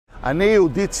אני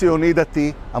יהודי ציוני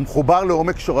דתי, המחובר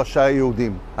לעומק שורשי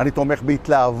היהודים. אני תומך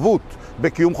בהתלהבות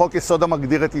בקיום חוק יסוד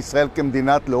המגדיר את ישראל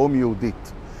כמדינת לאום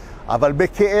יהודית. אבל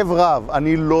בכאב רב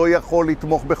אני לא יכול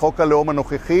לתמוך בחוק הלאום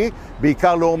הנוכחי,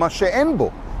 בעיקר לאור מה שאין בו.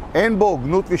 אין בו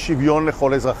הוגנות ושוויון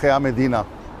לכל אזרחי המדינה.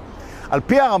 על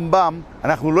פי הרמב"ם,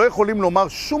 אנחנו לא יכולים לומר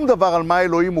שום דבר על מה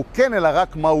אלוהים הוא כן, אלא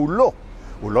רק מה הוא לא.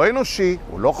 הוא לא אנושי,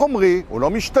 הוא לא חומרי, הוא לא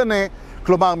משתנה.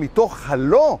 כלומר, מתוך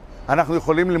הלא, אנחנו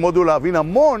יכולים ללמוד ולהבין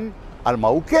המון על מה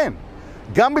הוא כן.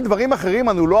 גם בדברים אחרים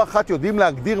אנו לא אחת יודעים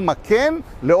להגדיר מה כן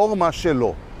לאור מה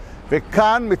שלא.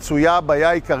 וכאן מצויה הבעיה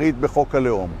העיקרית בחוק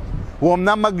הלאום. הוא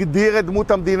אמנם מגדיר את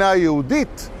דמות המדינה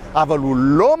היהודית, אבל הוא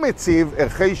לא מציב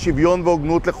ערכי שוויון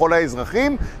והוגנות לכל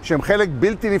האזרחים, שהם חלק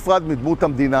בלתי נפרד מדמות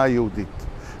המדינה היהודית.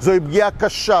 זוהי פגיעה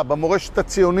קשה במורשת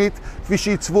הציונית, כפי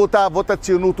שעיצבו אותה אבות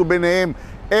הציונות וביניהם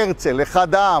הרצל,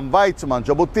 אחד העם, ויצמן,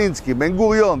 ז'בוטינסקי, בן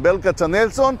גוריון, ברל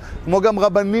כצנלסון, כמו גם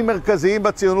רבנים מרכזיים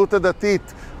בציונות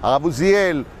הדתית, הרב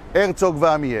עוזיאל, הרצוג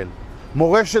ועמיאל.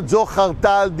 מורשת זו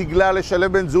חרתה על דגלה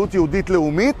לשלב בין זהות יהודית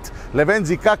לאומית לבין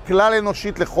זיקה כלל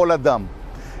אנושית לכל אדם.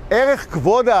 ערך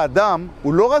כבוד האדם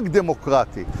הוא לא רק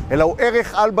דמוקרטי, אלא הוא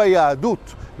ערך על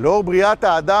ביהדות, לאור בריאת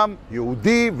האדם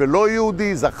יהודי ולא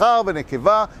יהודי, זכר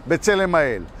ונקבה בצלם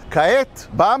האל. כעת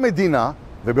באה המדינה,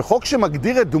 ובחוק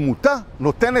שמגדיר את דמותה,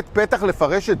 נותנת פתח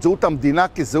לפרש את זהות המדינה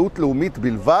כזהות לאומית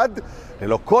בלבד,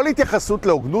 ללא כל התייחסות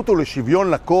להוגנות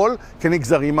ולשוויון לכל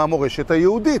כנגזרים מהמורשת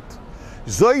היהודית.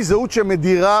 זוהי זהות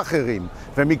שמדירה אחרים,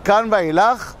 ומכאן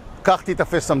ואילך כך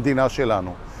תתפס המדינה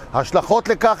שלנו. ההשלכות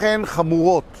לכך הן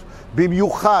חמורות,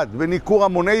 במיוחד בניכור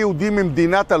המוני יהודים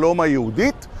ממדינת הלאום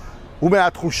היהודית,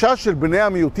 ומהתחושה של בני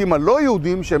המיעוטים הלא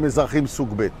יהודים שהם אזרחים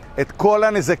סוג ב'. את כל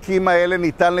הנזקים האלה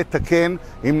ניתן לתקן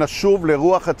אם נשוב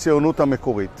לרוח הציונות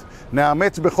המקורית.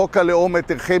 נאמץ בחוק הלאום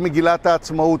את ערכי מגילת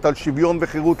העצמאות על שוויון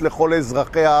וחירות לכל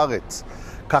אזרחי הארץ.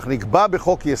 כך נקבע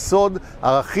בחוק יסוד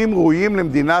ערכים ראויים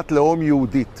למדינת לאום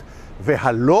יהודית,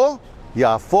 והלא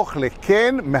יהפוך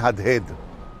לכן מהדהד.